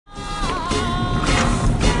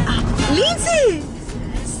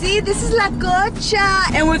Paparazzi, this is La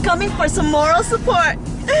Coacha, and we're coming for some moral support.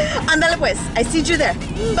 Ándale pues, I see you there.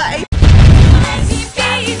 Bye.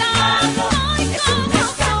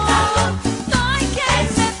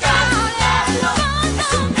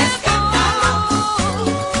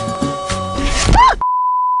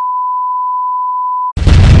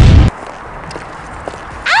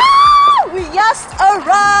 We just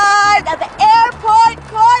arrived at the airport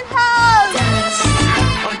courthouse.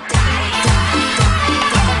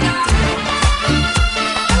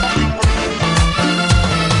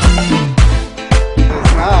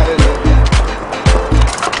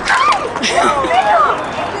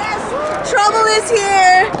 Yes, trouble is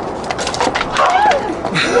here.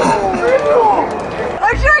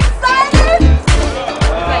 Aren't you excited?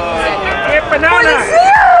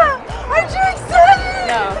 Policía! Aren't you excited?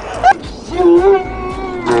 No.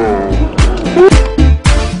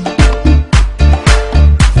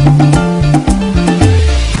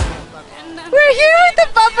 We're here with the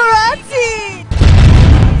paparazzi.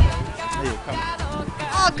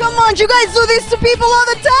 Oh, come on, you guys do this to people all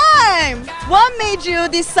the time. What made you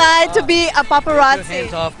decide to be a paparazzi? Take your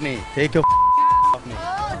hands off me. Take your off me.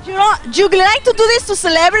 Oh, you like to do this to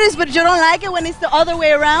celebrities, but you don't like it when it's the other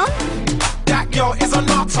way around? That girl is a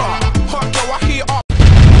nutter. Hot girl, I hear all.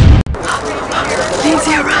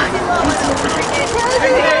 Lindsay arrived.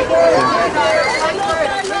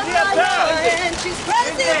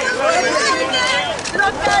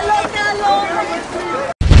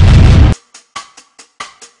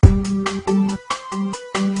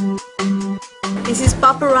 This is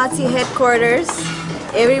paparazzi headquarters.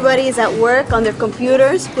 Everybody is at work on their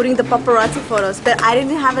computers putting the paparazzi photos, but I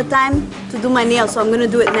didn't have a time to do my nails, so I'm gonna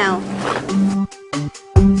do it now.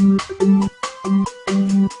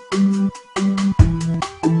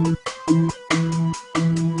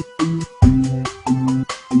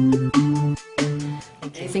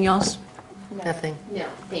 Anything else? No. Nothing. No,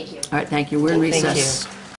 thank you. All right, thank you. We're in recess.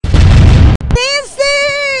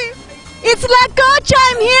 Lindsay! It's La Coacha,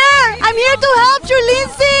 I'm here! I'm here to help you,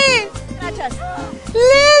 Lindsay! Gracias.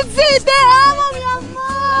 Lindsay, te amo, mi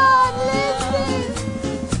amor!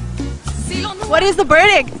 Lindsay! What is the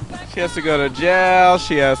verdict? She has to go to jail,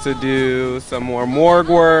 she has to do some more morgue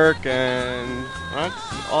work, and that's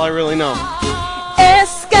all I really know.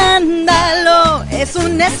 Escándalo, es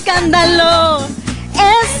un escándalo.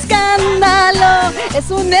 Escándalo, es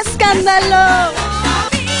un escándalo.